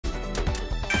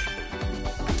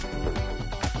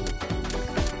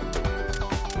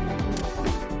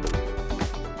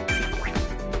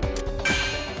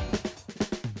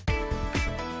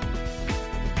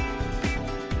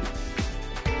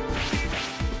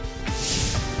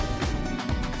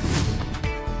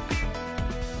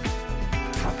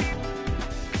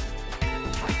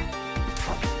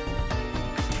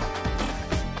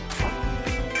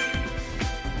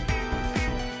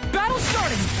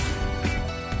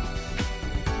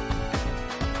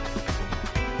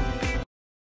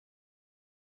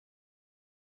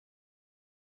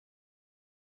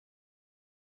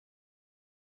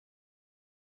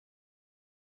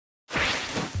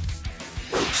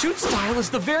shoot style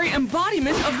is the very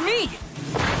embodiment of me!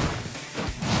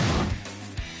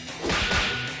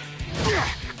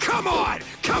 Come on!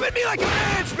 Come at me like a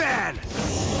man's man!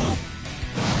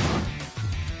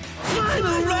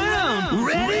 Final round!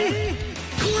 Ready?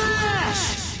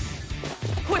 Clash!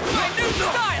 With my new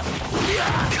style!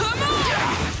 Come on!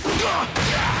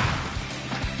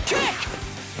 Kick!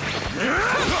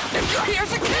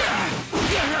 Here's a kick!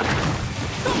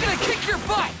 I'm gonna kick your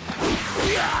butt!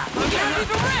 I'm gonna need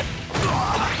to rip!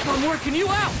 I'm working you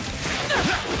out!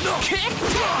 Kick!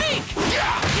 Technique!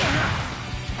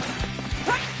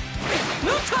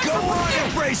 No time Go for on forget.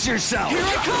 and brace yourself! Here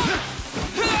I come!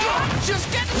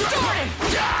 Just getting started!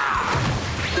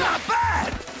 Not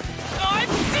bad! I'm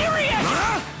serious!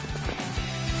 Huh?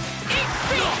 Eat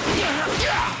feet!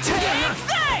 Take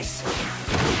this!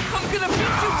 I'm gonna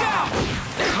beat you down!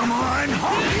 Come on!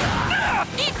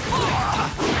 Eat foot!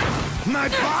 My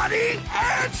body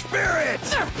and spirit!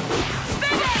 Stay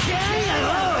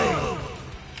down!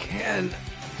 Can...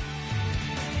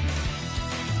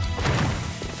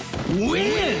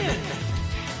 Win!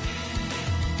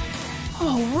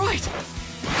 All right!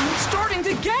 I'm starting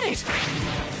to get it!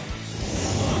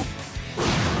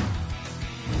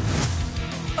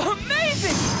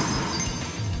 Amazing!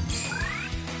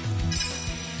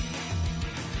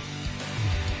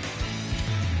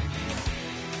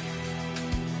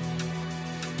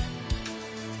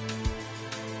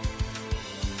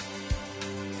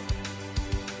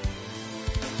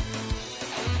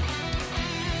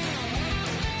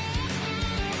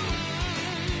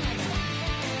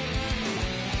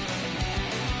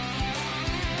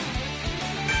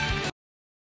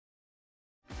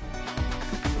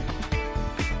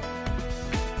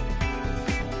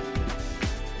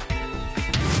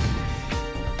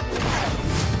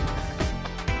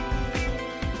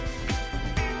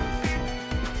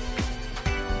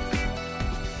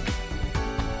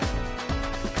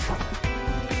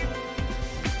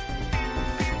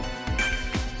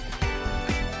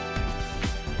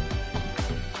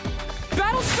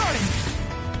 Battle starting!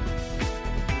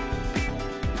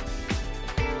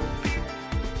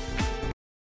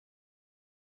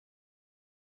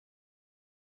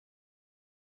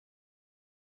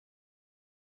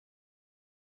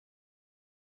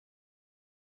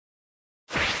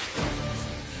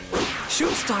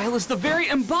 Shoot style is the very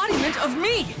embodiment of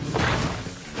me!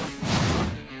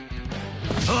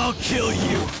 I'll kill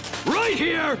you! Right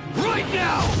here! Right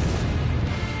now!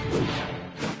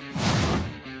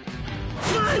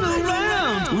 Final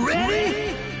round!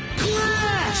 Ready?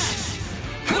 Clash!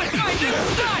 With my new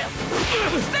style!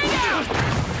 Stay down!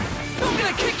 I'm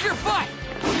gonna kick your butt!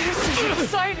 This is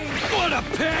exciting! What a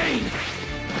pain!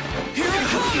 Here I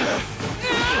come!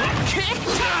 Kick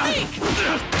technique!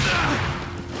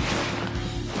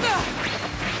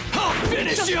 I'll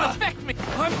finish Doesn't ya! affect me!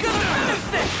 I'm gonna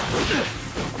finish this!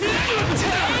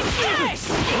 Take this!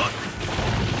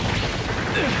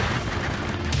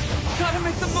 Gotta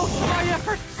make the most of my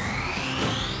effort!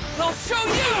 I'll show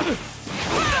you!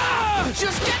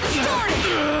 Just getting started!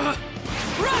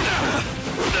 Run!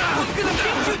 I'm gonna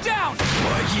beat you down!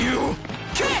 Why, you?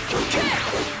 Kick! Kick!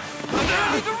 I'm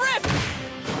gonna need to rip!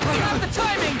 I have the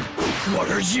timing! What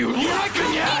are you Here I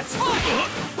laughing come! at?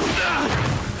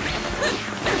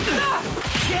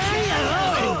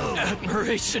 KO!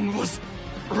 Admiration was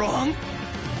wrong?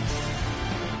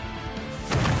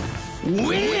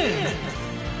 Win!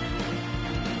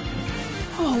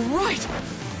 All right!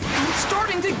 I'm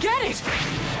starting to get it!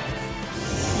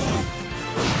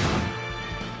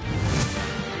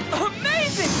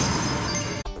 Amazing!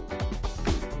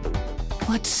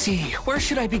 Let's see, where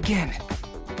should I begin?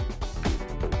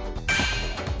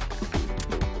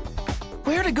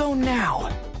 Where to go now?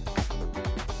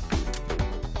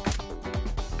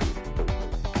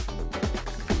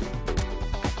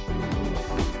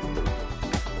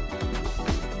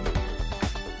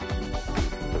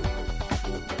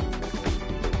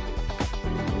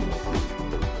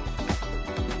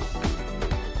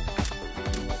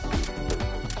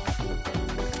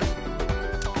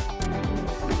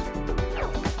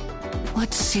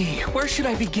 Let's see, where should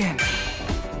I begin?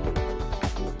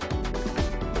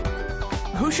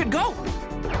 Who should go?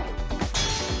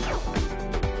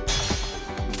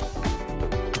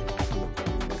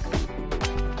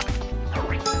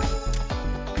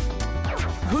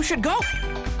 Who should go?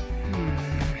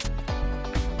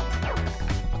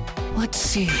 Let's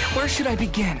see, where should I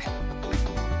begin?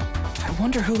 I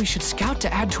wonder who we should scout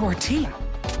to add to our team.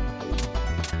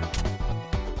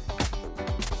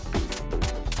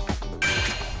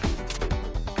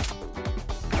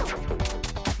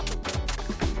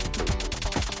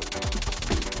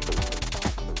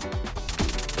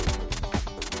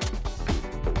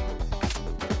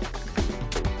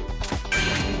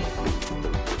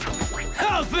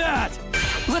 that!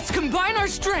 Let's combine our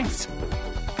strengths!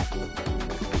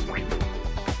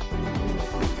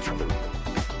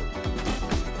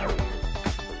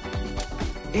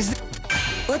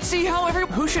 Let's see how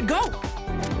who should go?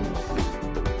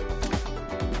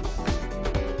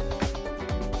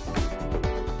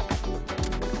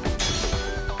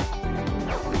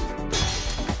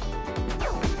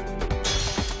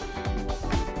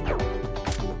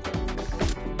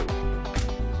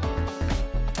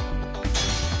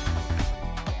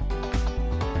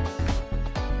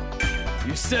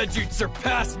 You said you'd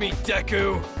surpass me,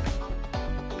 Deku!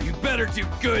 You better do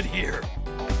good here!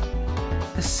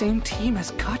 The same team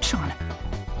as Kacchan.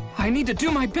 I need to do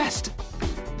my best.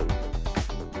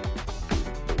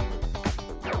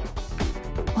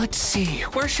 Let's see,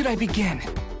 where should I begin?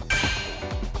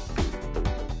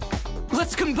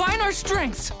 Let's combine our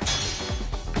strengths!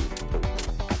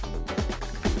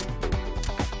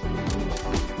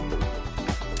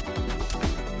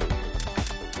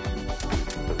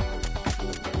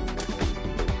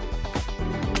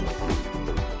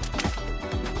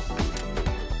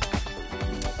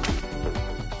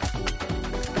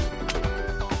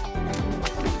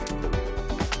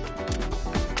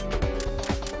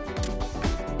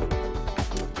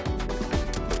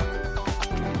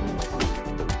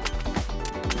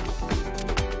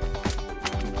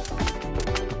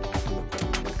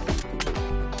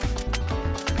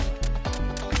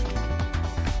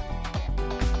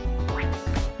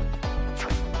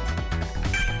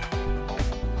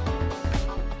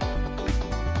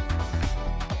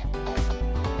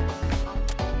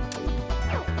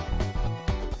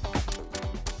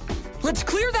 Let's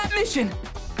clear that mission!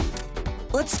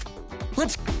 Let's...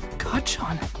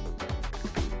 Kacchan.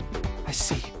 I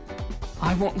see.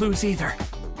 I won't lose either.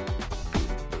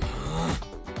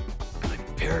 I'm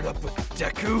paired up with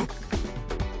Deku?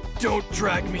 Don't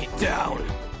drag me down!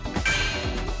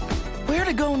 Where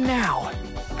to go now?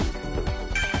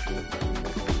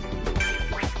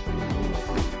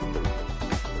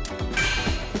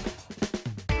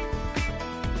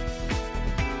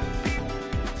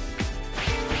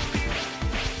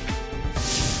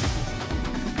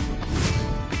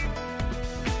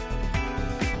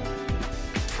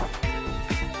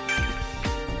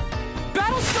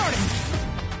 Battle starting!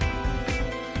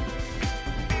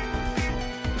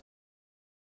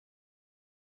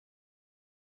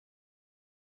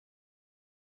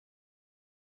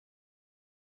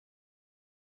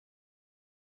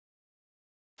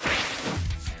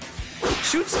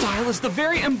 Shoot style is the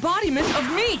very embodiment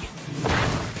of me!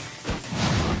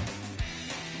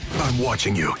 I'm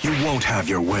watching you. You won't have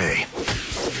your way.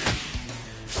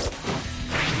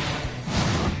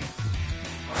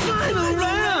 Final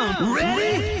round!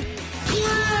 Ready?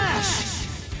 Clash!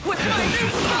 With my new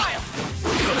style!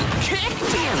 Kick!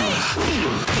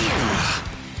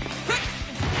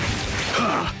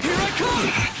 Here I come!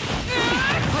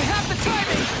 I have the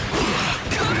timing!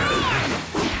 Come on!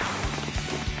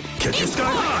 Catch your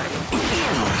sky high!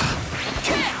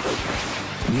 Kick!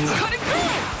 Cut it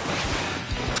through!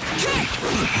 Kick!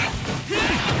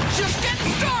 Just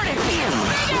getting started!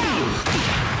 Stay down!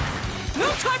 No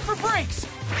time for breaks!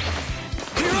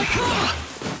 Here I come!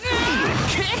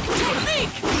 Kick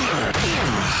technique!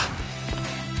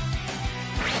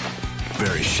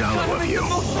 Very shallow Gotta of make you. the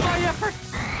most of my effort!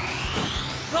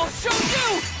 I'll show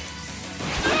you!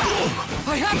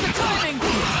 I have the timing!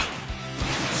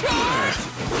 Charge!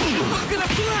 I'm gonna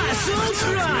blast!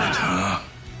 That, huh?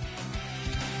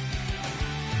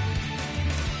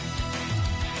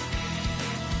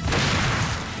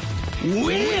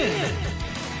 Win!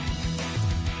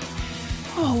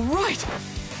 All right!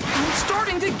 I'm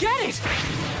starting to get it!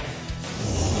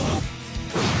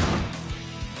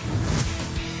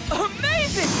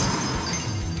 Amazing!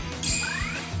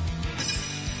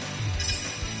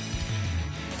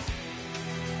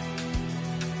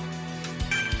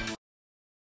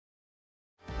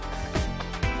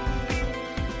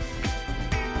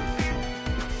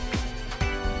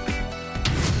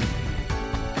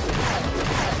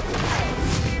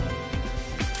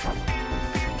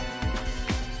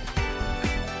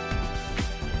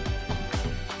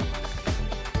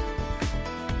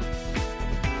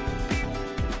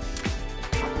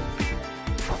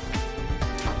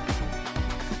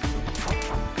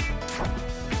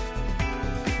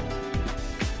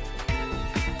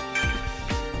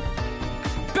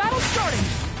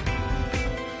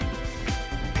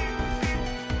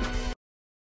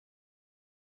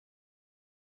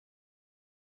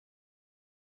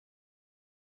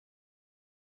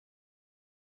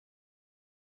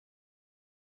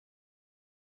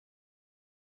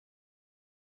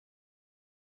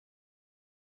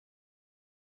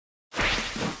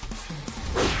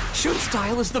 shoot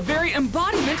style is the very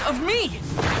embodiment of me!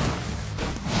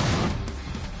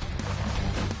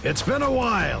 It's been a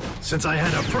while since I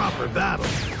had a proper battle.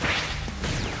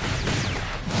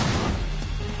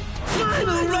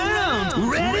 Final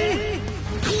round! Ready?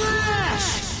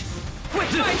 Clash!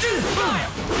 With my new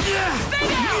style! Stay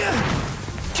down!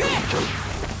 Kick!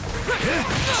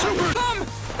 Super! Come!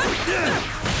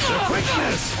 The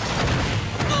quickness!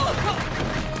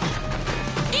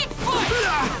 Eat foot!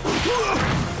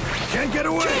 Can't get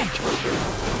away!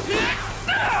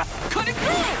 Cutting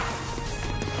through!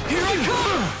 Here I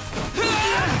come!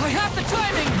 I have the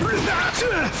timing!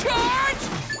 Charge!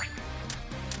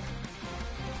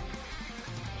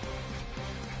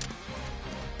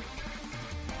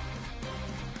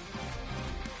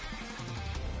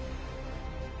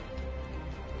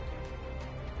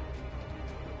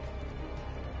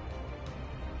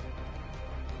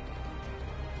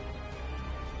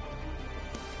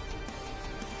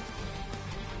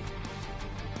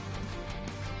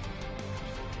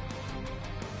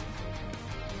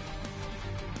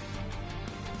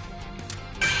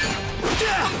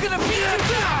 I'm gonna beat you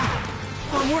down!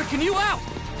 I'm working you out!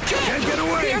 Can't get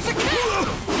away! Here's a kick!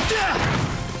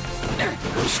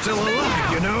 I'm still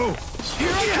alive, you know?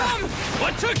 Here I come!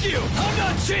 What took you? I'm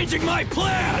not changing my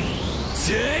plan!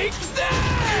 Take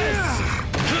this!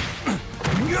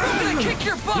 I'm gonna kick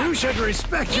your butt! You should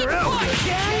respect your Eat elders. butt!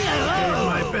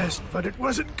 I gave my best, but it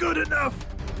wasn't good enough.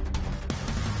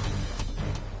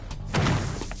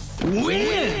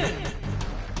 Win!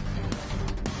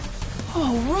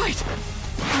 All right!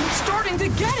 I'm starting to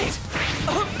get it!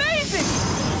 Amazing!